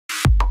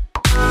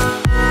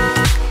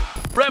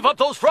Rev up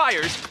those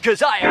fryers,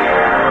 cause I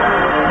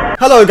am.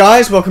 Hello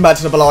guys, welcome back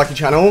to the Balarke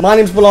channel. My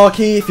name's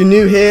Balarke. If you're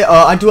new here,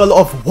 I do a lot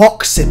of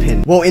wok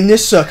sipping. Well, in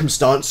this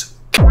circumstance,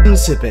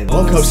 sipping.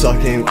 Wok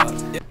sucking.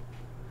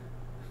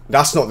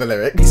 That's not the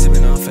lyric.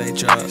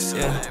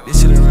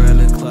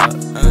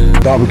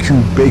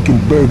 Barbecue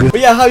bacon burger. But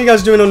yeah, how are you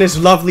guys doing on this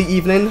lovely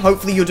evening?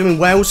 Hopefully you're doing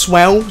well,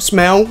 smell,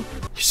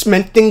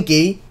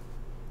 thingy.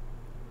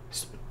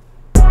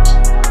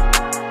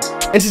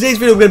 In today's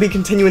video, we're going to be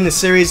continuing the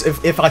series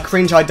of If I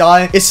Cringe, I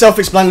Die. It's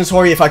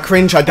self-explanatory, if I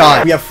cringe, I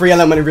die. We have 3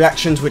 element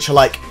reactions, which are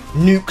like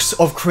nukes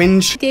of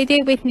cringe. Did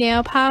it with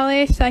nail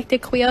polish, like the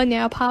clear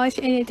nail polish,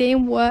 and it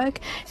didn't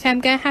work, so I'm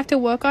gonna have to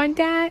work on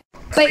that.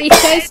 But it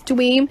says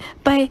dream,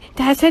 but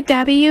that's a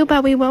W,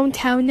 but we won't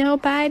tell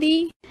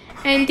nobody.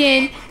 And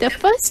then the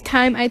first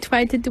time I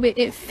tried to do it,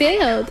 it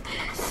failed.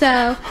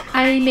 So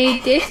I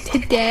made this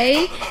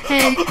today,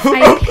 and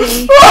I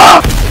paid.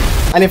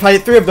 And if I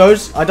hit 3 of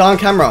those, I die on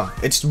camera.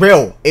 It's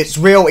real. It's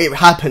real. It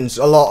happens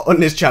a lot on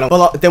this channel.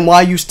 But then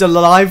why are you still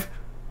alive?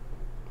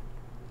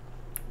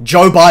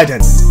 Joe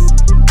Biden.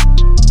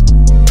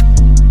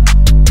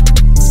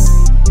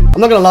 I'm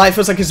not gonna lie, it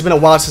feels like it's been a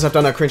while since I've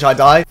done a Cringe I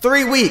Die.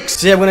 3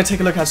 weeks! So yeah, we're gonna take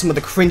a look at some of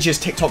the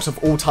cringiest TikToks of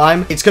all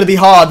time. It's gonna be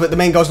hard, but the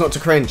main goal is not to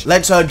cringe.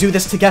 Let's do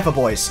this together,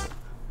 boys.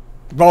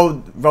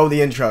 Roll the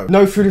intro.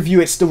 No food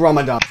review, it's still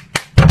Ramadan.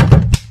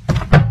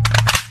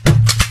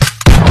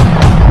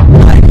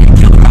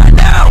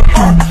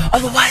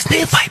 Otherwise,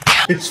 they fight.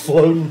 It's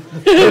flown.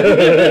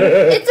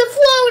 It's a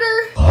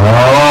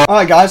floater!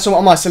 Alright guys, so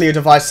on my silly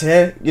device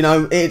here, you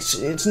know,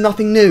 it's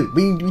nothing new.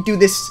 We do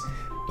this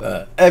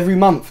every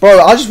month.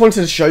 Bro, I just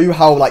wanted to show you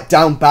how like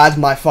down bad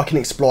my fucking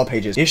explore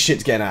page is. This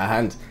shit's getting out of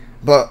hand.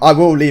 But I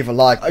will leave a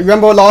like.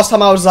 Remember last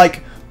time I was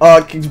like,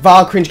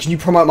 Val Cringe, can you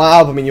promote my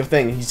album in your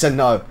thing? He said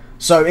no.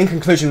 So in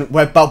conclusion,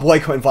 we're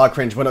boycotting Val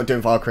Cringe, we're not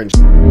doing Val Cringe.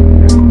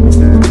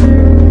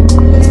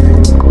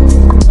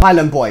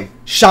 Island Boy,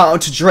 shout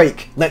out to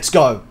Drake, let's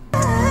go.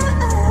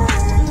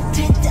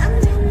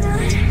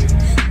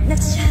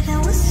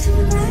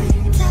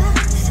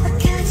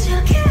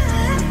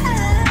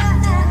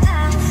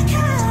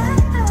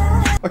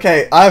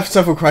 Okay, I have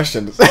several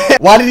questions.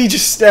 Why did he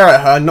just stare at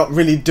her and not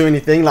really do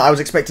anything? Like I was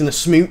expecting a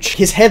smooch.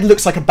 His head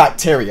looks like a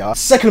bacteria.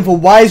 Second of all,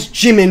 why is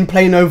Jimin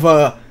playing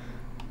over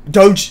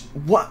Doge?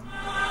 What?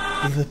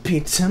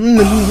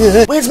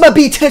 Where's my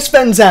BTS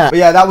fans at? But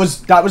yeah, that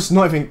was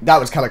not even, that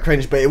was kind of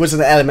cringe, but it was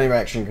an element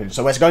reaction cringe,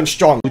 so it's going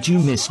strong. Would you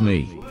miss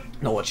me?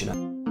 Not watching it.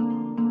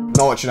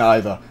 Not watching it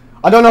either.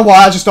 I don't know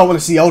why, I just don't want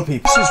to see old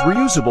people. This is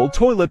reusable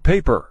toilet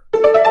paper.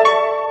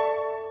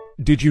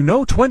 Did you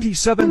know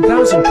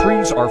 27,000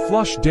 trees are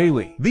flushed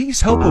daily?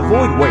 These help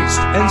avoid waste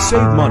and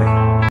save money.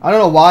 I don't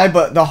know why,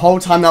 but the whole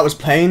time that was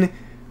playing,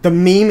 the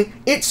meme,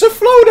 it's a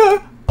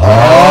floater,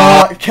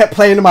 it kept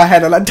playing in my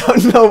head and I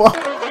don't know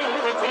why.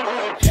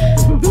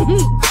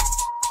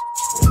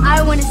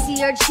 I want to see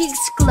your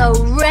cheeks glow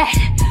red.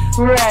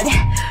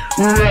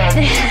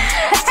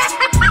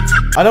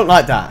 I don't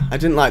like that. I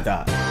didn't like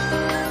that.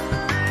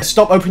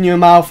 Stop opening your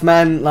mouth,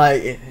 man.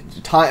 Like,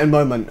 Titan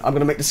moment. I'm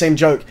gonna make the same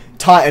joke.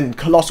 Titan,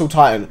 colossal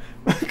Titan.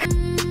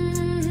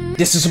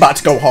 This is about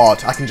to go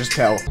hard, I can just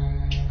tell.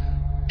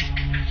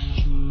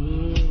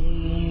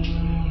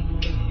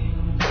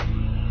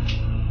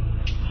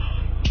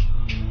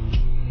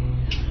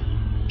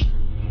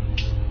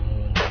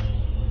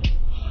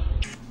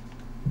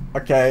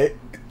 Okay.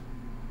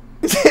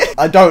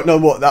 I don't know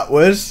what that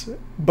was,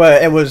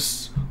 but it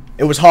was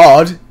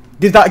hard.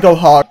 Did that go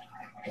hard?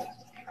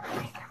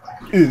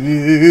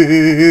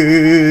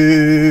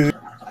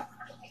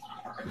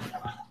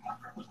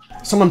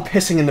 Someone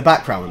pissing in the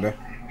background.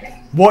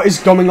 What is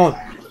going on?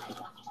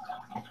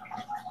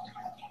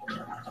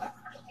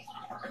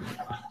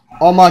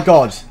 Oh my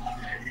god.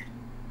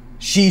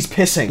 She's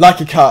pissing. Like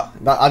a cut.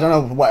 I don't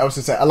know what else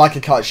to say. I like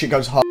a cut. Shit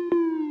goes hard.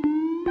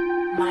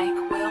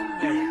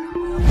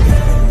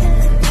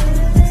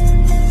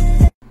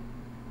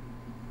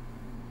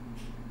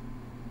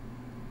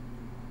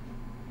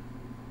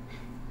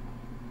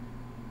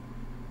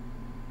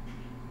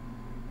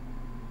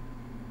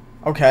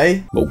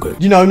 Okay. Okay.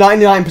 You know,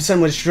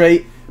 99% was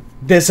straight.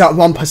 There's that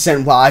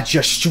 1% where I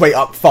just straight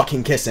up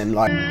fucking kiss him.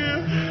 Like.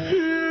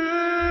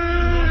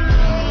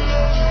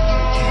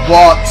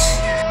 What?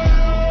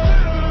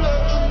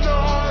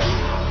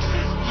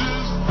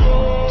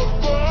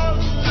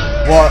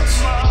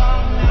 What?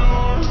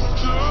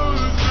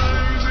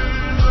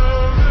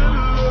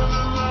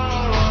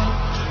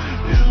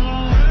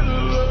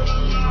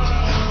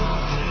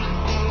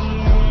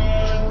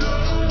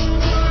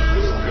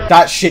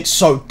 That shit's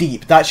so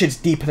deep. That shit's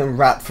deeper than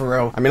rap, for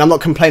real. I mean, I'm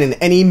not complaining.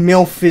 Any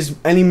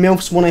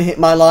MILFs want to hit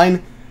my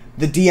line?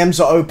 The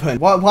DMs are open.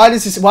 Why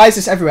is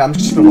this everywhere? I'm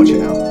just gonna watch it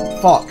now.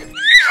 Fuck.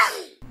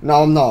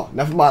 No, I'm not.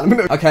 Never mind.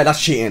 Okay,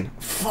 that's cheating.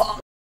 Fuck.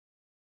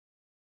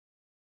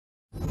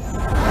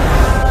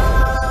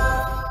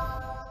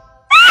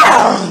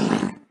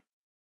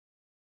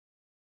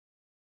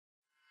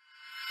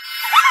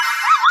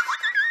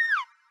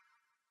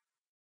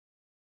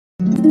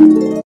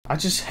 I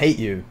just hate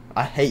you.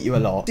 I hate you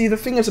a lot. See, the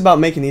thing is about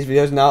making these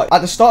videos now, at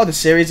the start of the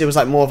series, it was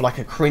like more of like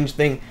a cringe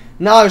thing.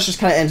 Now it's just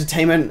kind of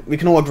entertainment. We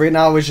can all agree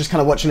now we're just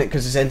kind of watching it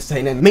because it's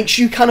entertaining. Makes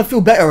you kind of feel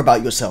better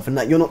about yourself and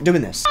that you're not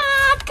doing this.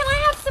 Dad, can I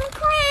have some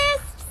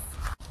crisps?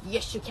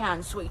 Yes, you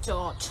can,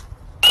 sweetheart.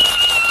 Dad,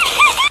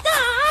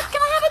 can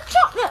I have a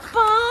chocolate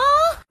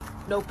bar?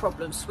 No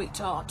problem,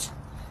 sweetheart.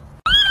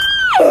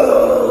 Dad,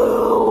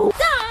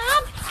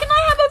 can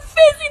I have a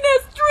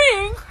fizziness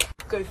drink?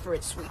 Go for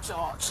it,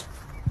 sweetheart.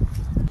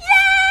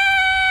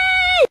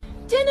 Yay!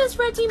 Dinner's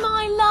ready,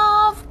 my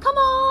love. Come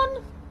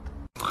on.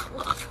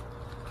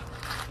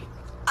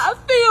 I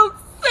feel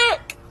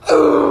sick.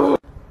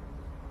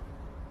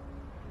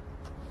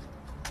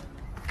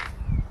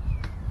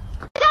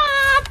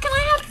 Dad, can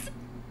I have...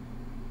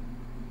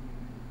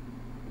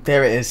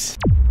 There it is.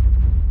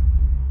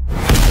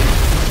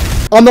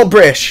 I'm not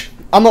British.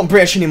 I'm not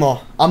British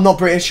anymore. I'm not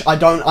British. I'm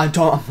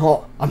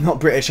not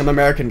British. I'm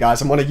American,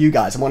 guys. I'm one of you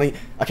guys. I'm one of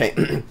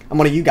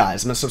you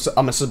guys.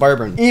 I'm a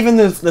suburban. Even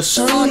the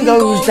sun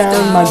goes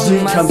down my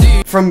Zoom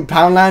from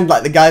Poundland,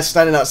 like the guys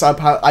standing outside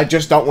I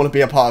just don't want to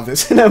be a part of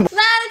this.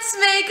 Let's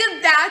make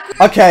a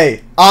backward...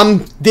 Okay,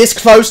 I'm this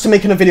close to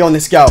making a video on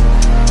this girl.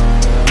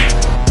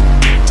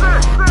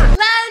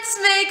 Let's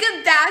make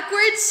a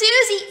backward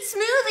Susie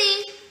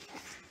smoothie.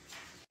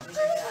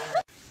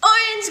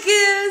 Orange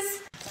goose.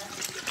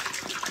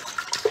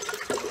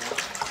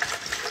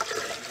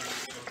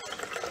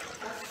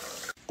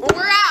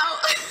 We're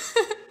out.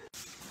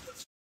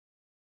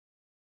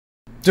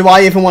 Do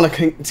I even want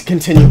to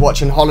continue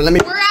watching? Hold on, let me...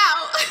 We're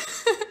out.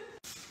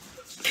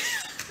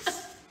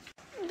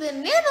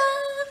 Banana.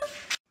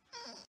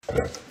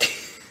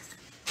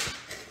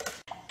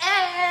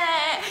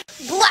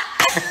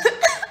 Black.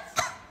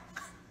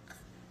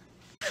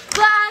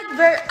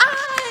 Blackbird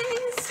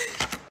eyes.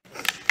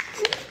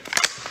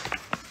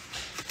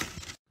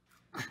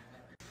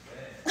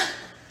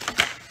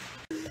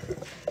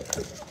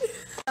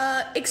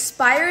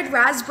 Expired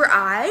raspberry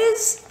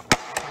eyes.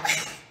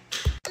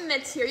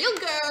 Material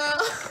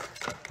girl.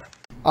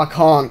 I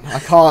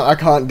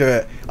can't do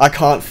it. I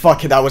can't.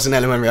 Fuck it, that was an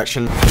element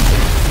reaction.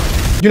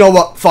 You know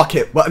what? Fuck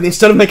it. But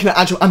instead of making it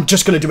actual, I'm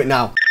just gonna do it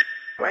now.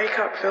 Wake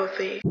up,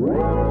 filthy.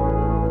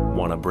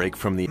 Want a break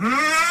from the...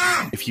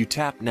 If you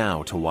tap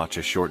now to watch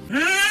a short...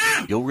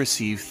 You'll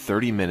receive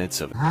 30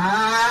 minutes of...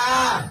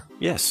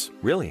 Yes,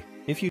 really.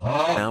 If you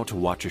tap now to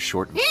watch a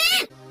short...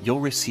 You'll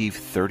receive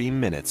 30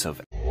 minutes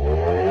of...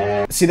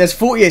 See, there's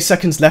 48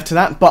 seconds left to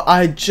that, but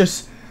I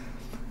just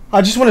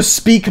want to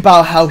speak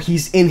about how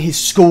he's in his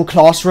school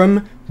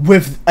classroom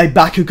with a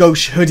Bakugo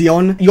hoodie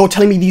on. You're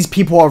telling me these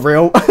people are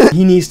real?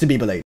 He needs to be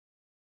believed.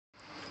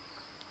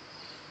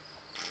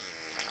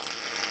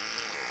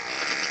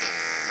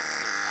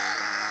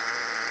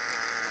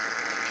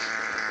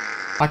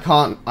 I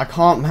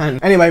can't, man.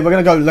 Anyway, we're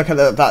gonna go look at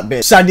that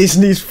bit. Sadness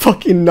needs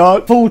fucking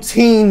nut.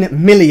 14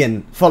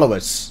 million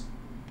followers.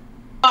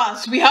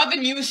 Us, we have a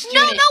new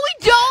student. No,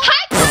 we don't.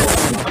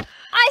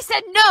 I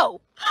said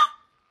no.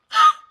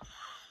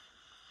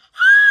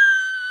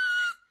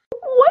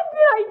 What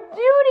did I do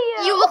to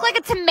you? You look like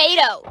a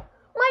tomato.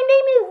 My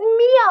name is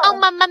Mia. Oh,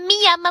 Mamma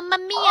Mia, Mamma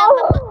Mia.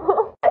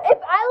 Oh. If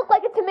I look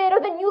like a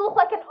tomato, then you look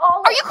like an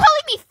olive. Are you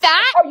calling me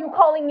fat? Are you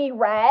calling me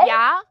red?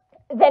 Yeah.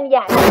 Then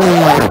yes.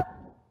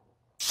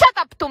 Shut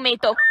up,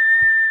 tomato.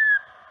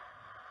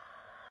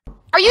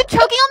 Are you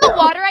choking on the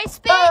water I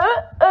spit?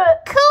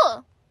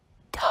 Cool.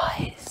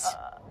 Dies.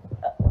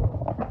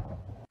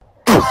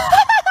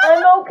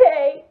 I'm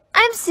okay.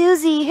 I'm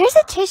Susie. Here's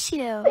a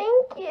tissue.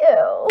 Thank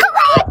you.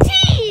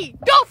 Karate!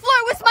 Don't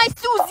flirt with my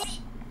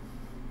Susie!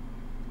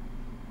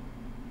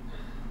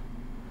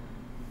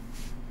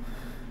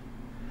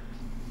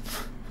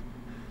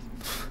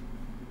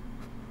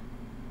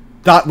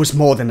 That was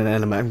more than an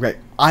element. Right.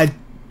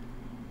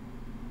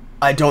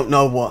 I don't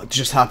know what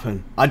just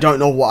happened. I don't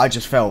know what I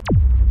just felt.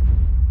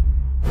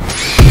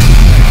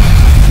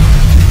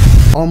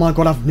 Oh my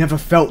god, I've never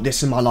felt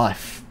this in my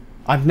life.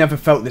 I've never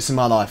felt this in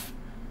my life.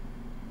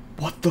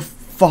 What the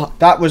fuck?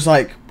 That was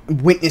like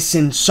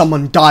witnessing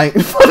someone dying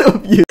in front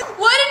of you.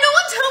 Why did no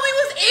one tell me it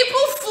was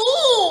April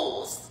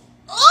Fools?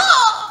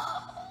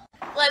 Oh!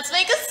 Let's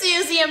make a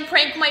Susie and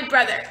prank my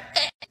brother.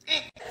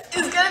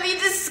 It's gonna be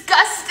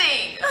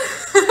disgusting.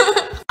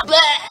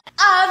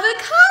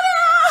 Avocado!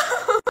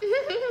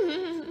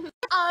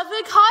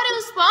 Avocado,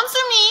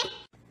 sponsor me.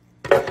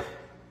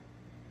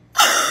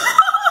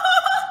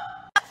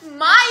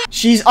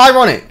 She's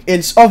ironic.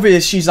 It's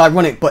obvious she's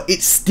ironic, but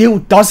it still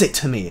does it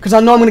to me. Because I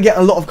know I'm going to get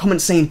a lot of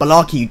comments saying,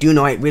 Balarke, you do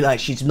know I realize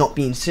she's not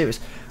being serious.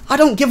 I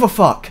don't give a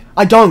fuck.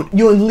 I don't.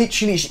 You're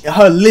literally,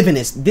 her living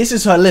this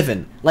is her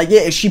living. Like,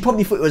 yeah, she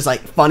probably thought it was,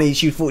 like, funny.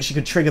 She thought she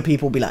could trigger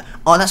people, be like,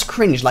 oh, that's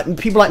cringe. Like,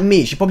 people like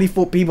me. She probably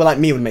thought people like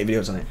me would make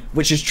videos on it,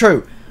 which is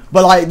true.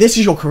 But, like, this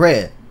is your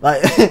career.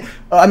 Like,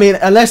 I mean,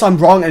 unless I'm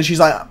wrong and she's,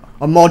 like,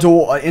 a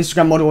model, an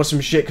Instagram model or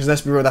some shit, because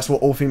let's be real, that's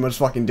what all females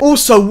fucking do.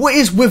 Also, what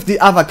is with the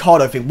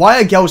avocado thing?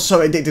 Why are girls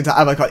so addicted to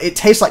avocado? It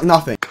tastes like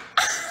nothing.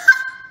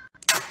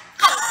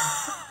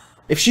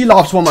 If she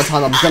laughs one more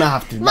time, I'm gonna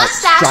have to, like,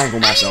 strangle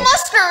myself.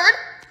 Mustard?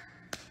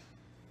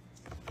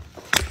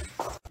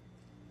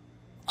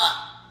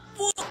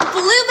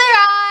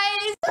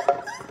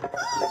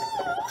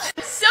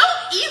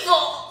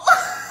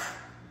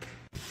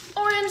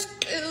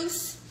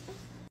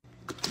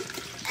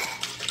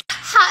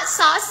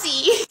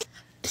 saucy.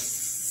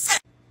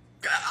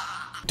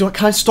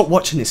 Can I stop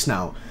watching this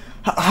now?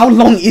 How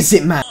long is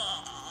it, man?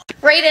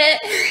 Rate it.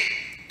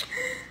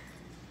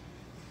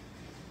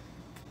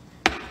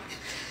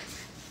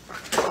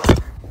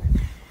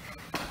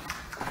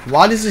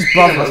 Why does his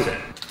brother...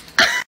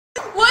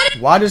 What?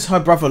 Why does her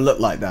brother look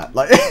like that?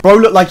 Like, bro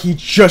looked like he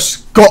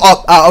just got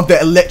up out of the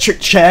electric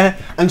chair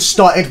and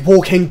started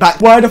walking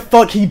back. Why the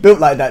fuck he built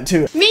like that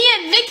too? Me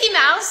and Mickey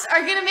Mouse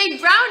are gonna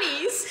make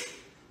brownies.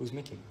 Who's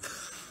Mickey?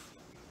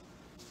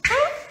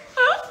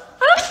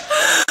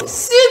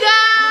 Suga!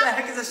 Who the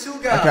heck is a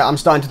Suga? Okay, I'm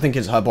starting to think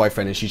it's her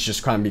boyfriend and she's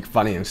just trying to be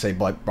funny and say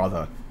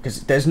brother.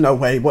 Because there's no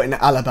way, what in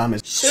Alabama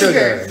is...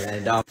 Sugar.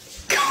 And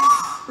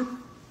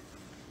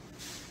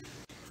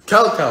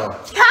Coco.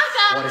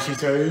 Kaka! What did she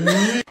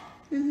say?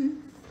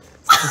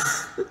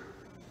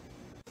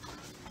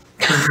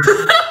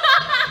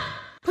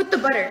 Put the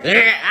butter.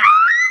 It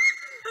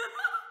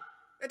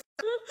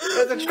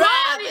was a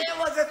trap! It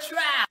was a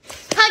trap!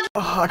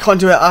 Oh, I can't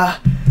do it.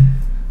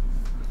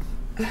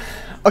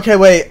 Okay,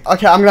 wait.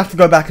 Okay, I'm gonna have to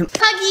go back and...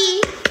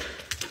 Huggy!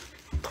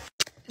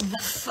 The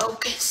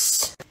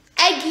focus.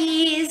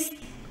 Eggies!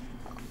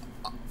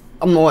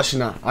 I'm not watching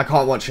that. I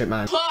can't watch it,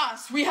 man.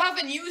 Class, we have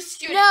a new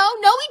student. No,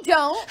 we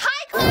don't.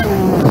 Hi, class!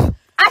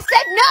 I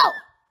said no!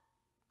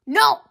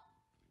 No!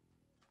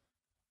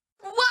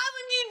 Why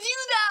would you do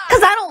that?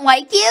 Because I don't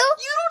like you?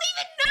 You don't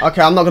even know.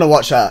 Okay, I'm not gonna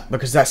watch that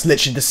because that's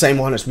literally the same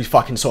one as we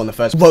fucking saw in the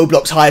first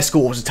Roblox High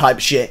School was a type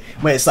of shit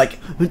where it's like,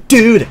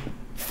 dude,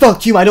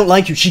 fuck you, I don't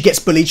like you. She gets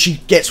bullied, she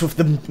gets with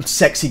the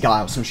sexy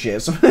guy or some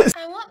shit.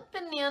 I want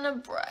banana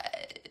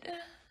bread.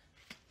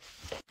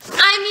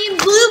 I mean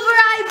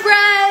blueberry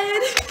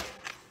bread.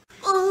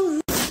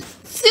 Ooh.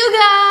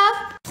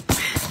 Suga.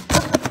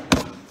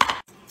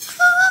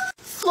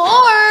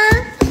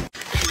 Floor.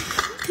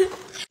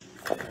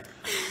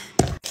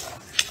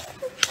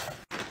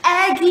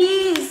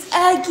 Eggies.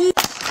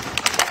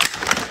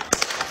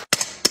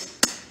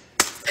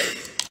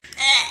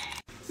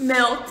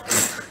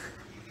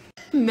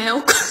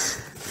 Milk.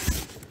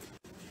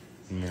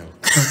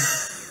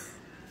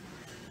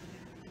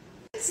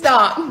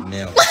 Stop.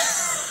 Milk.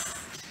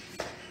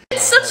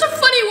 It's such a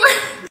funny word.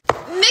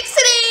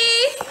 Mixity.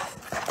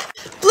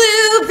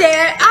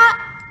 Blueberry.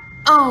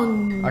 Oh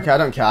no. Okay, I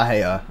don't care, I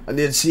hate her.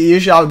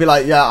 Usually I would be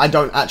like, yeah, I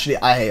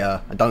hate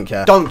her. I don't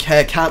care. Don't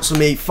care, cancel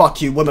me,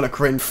 fuck you, women are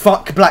cringe.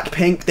 Fuck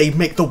Blackpink, they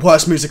make the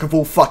worst music of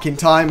all fucking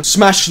time.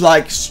 Smash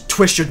likes,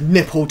 twist your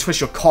nipple, twist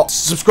your cock.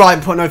 Subscribe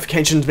and put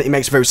notifications, but it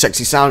makes a very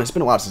sexy sound. It's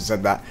been a while since I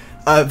said that.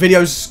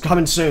 Videos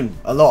coming soon,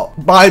 a lot.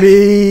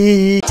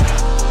 Bye.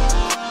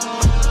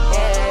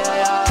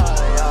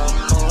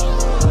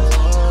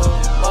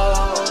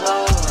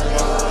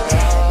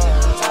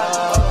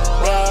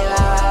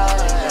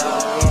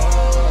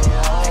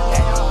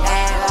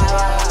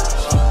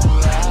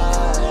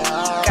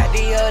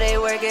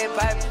 Work it,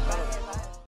 bye.